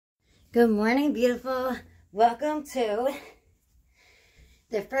Good morning, beautiful. Welcome to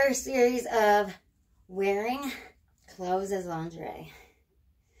the first series of wearing clothes as lingerie.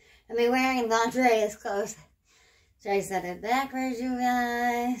 I mean, wearing lingerie as clothes. So I said it backwards, you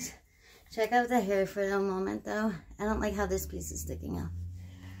guys. Check out the hair for a moment, though. I don't like how this piece is sticking out.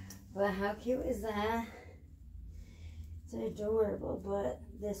 But how cute is that? It's adorable, but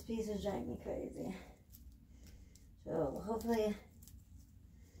this piece is driving me crazy. So hopefully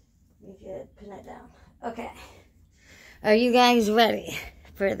we could pin it down. Okay. Are you guys ready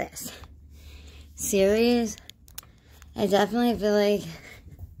for this series? I definitely feel like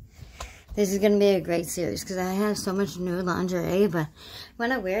this is going to be a great series because I have so much new lingerie, but I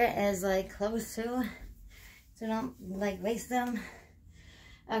want to wear it as like clothes too, so don't like waste them.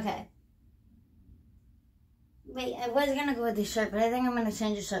 Okay. Wait, I was going to go with this shirt, but I think I'm going to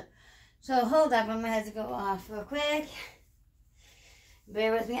change the shirt. So hold up, I'm going to have to go off real quick.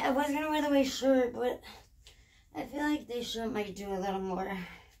 Bear with me. I was going to wear the white shirt, but I feel like this shirt might do a little more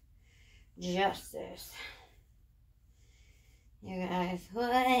justice. You guys,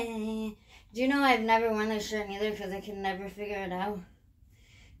 what? Do you know I've never worn this shirt either because I can never figure it out?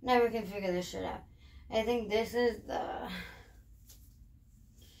 Never can figure this shirt out. I think this is the...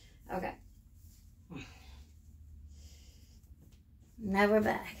 Okay. Now we're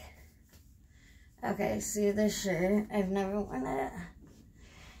back. Okay, see this shirt? I've never worn it.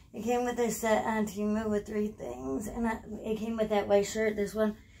 It came with this set on Temu with 3 things. And it came with that white shirt, this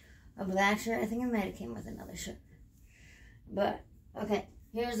one, a black shirt. I think it might have came with another shirt. But, okay,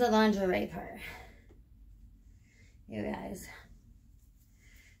 here's the lingerie part. You guys.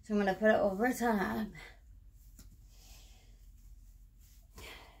 So I'm going to put it over top.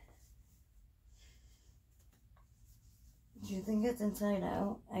 Do you think it's inside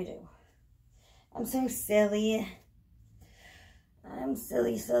out? I do. I'm so silly. I'm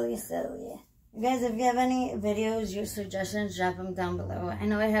silly. You guys, if you have any videos, your suggestions, drop them down below. I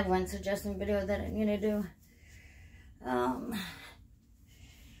know I have one suggestion video that I need to do.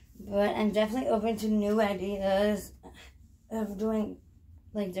 But I'm definitely open to new ideas of doing,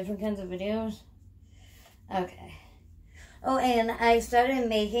 like, different kinds of videos. Okay. Oh, and I started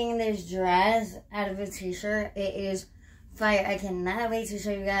making this dress out of a t-shirt. It is fire. I cannot wait to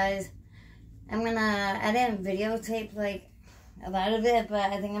show you guys. I didn't videotape, like, a lot of it,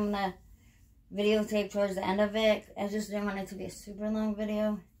 but I think I'm gonna videotape towards the end of it. I just didn't want it to be a super long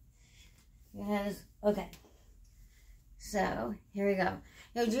video. Yes. Okay. So, here we go.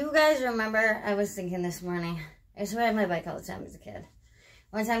 Now, do you guys remember, I was thinking this morning, I used to ride my bike all the time as a kid.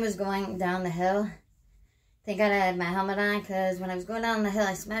 One time I was going down the hill. Thank God I had my helmet on, because when I was going down the hill,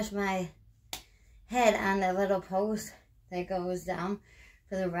 I smashed my head on the little post that goes down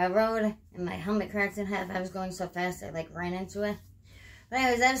for the railroad, and my helmet cracked in half. I was going so fast, I like ran into it. But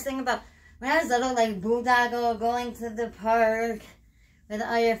anyways, I was thinking about when I was little, like boondoggle, going to the park with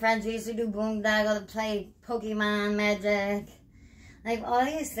all your friends. We used to do boondoggle to play Pokemon, Magic, like all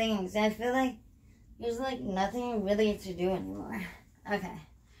these things. I feel like there's like nothing really to do anymore. Okay,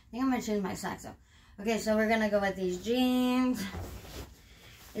 I think I'm gonna change my socks up. Okay, so we're gonna go with these jeans.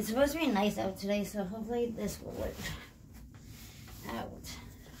 It's supposed to be nice out today, so hopefully this will work out.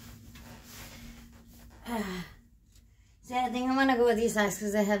 See, I think I'm gonna go with these socks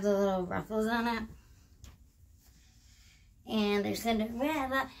because they have the little ruffles on it. And they're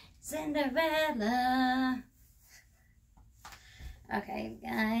Cinderella. Okay,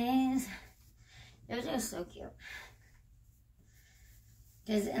 guys. They're just so cute.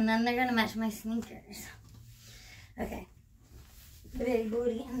 And then they're gonna match my sneakers. Okay. Big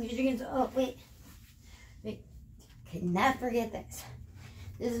booty. I'm using it. Oh, wait. Cannot forget this.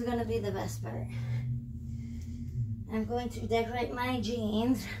 This is going to be the best part. I'm going to decorate my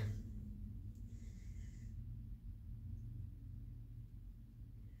jeans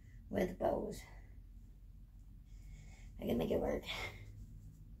with bows. I can make it work.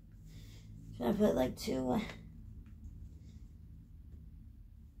 So I put like 2.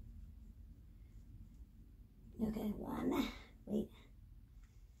 Okay, 1. Wait.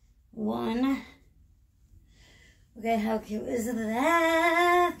 1. Okay, how cute is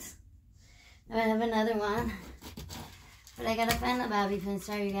that? Now I have another one. But I gotta find the bobby pin.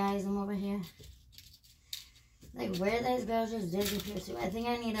 Sorry, you guys, I'm over here. Like, where those girls just disappear to? I think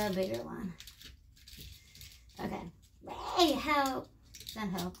I need a bigger one. Okay. Hey, help.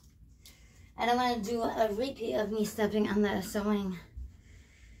 Send help. I don't want to do a repeat of me stepping on the sewing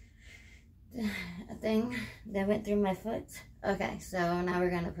thing that went through my foot. Okay, so now we're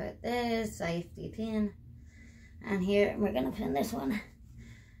gonna put this safety pin on here, and we're gonna pin this one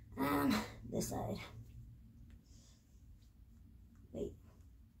on this side. Wait.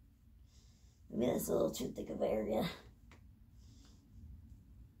 Maybe that's a little too thick of an area.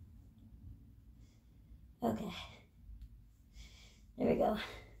 Okay. There we go.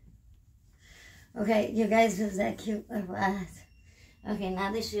 Okay, you guys, was that cute or what? Okay,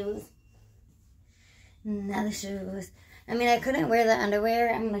 now the shoes. Now the shoes. I mean, I couldn't wear the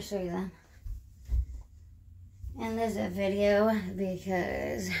underwear. I'm going to show you them. And there's a video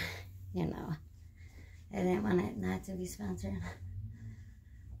because, you know, I didn't want it not to be sponsored.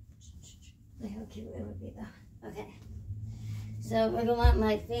 Look how cute it would be, though. Okay. So, we're going to want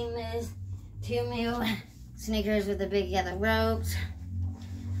my famous temu sneakers with the big yellow ropes.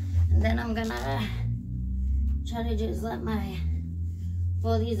 And then I'm going to try to just let my,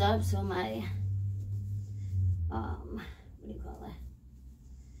 fold these up so my, what do you call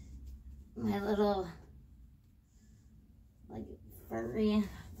it? My little, like, furry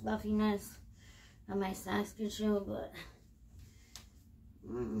fluffiness on my socks could show, but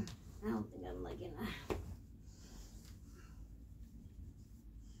I don't think I'm liking that.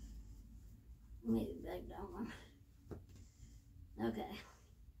 Maybe back down one. Okay.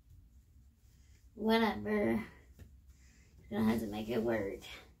 Whatever. Gonna have to make it work.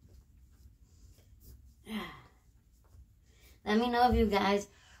 Let me know if you guys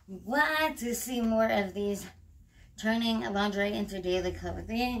want to see more of these turning lingerie into daily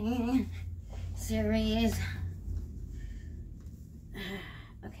clothing series.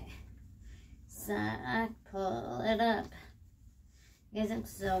 Okay. Sock, pull it up. Guys, I'm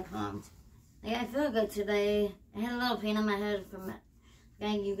so pumped. Like, I feel good today. I had a little pain on my head from,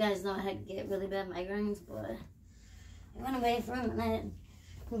 you guys know I had to get really bad migraines, but I went away for a minute.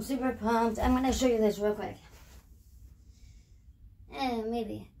 I'm super pumped. I'm going to show you this real quick.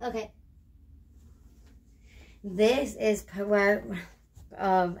 Maybe. Okay. This is part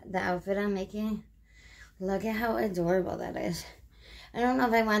of the outfit I'm making. Look at how adorable that is. I don't know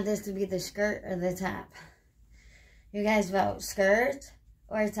if I want this to be the skirt or the top. You guys vote skirt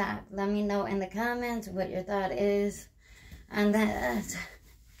or top. Let me know in the comments what your thought is on that.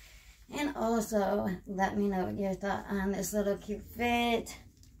 And also, let me know your thought on this little cute fit.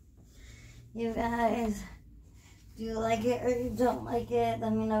 You guys, do you like it or you don't like it?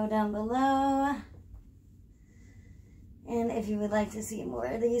 Let me know down below. And if you would like to see more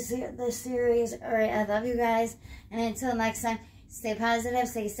of this series. Alright, I love you guys. And until next time, stay positive,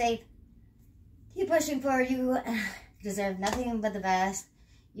 stay safe. Keep pushing forward. You deserve nothing but the best.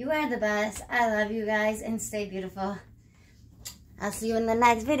 You are the best. I love you guys and stay beautiful. I'll see you in the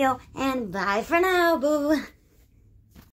next video. And bye for now, boo.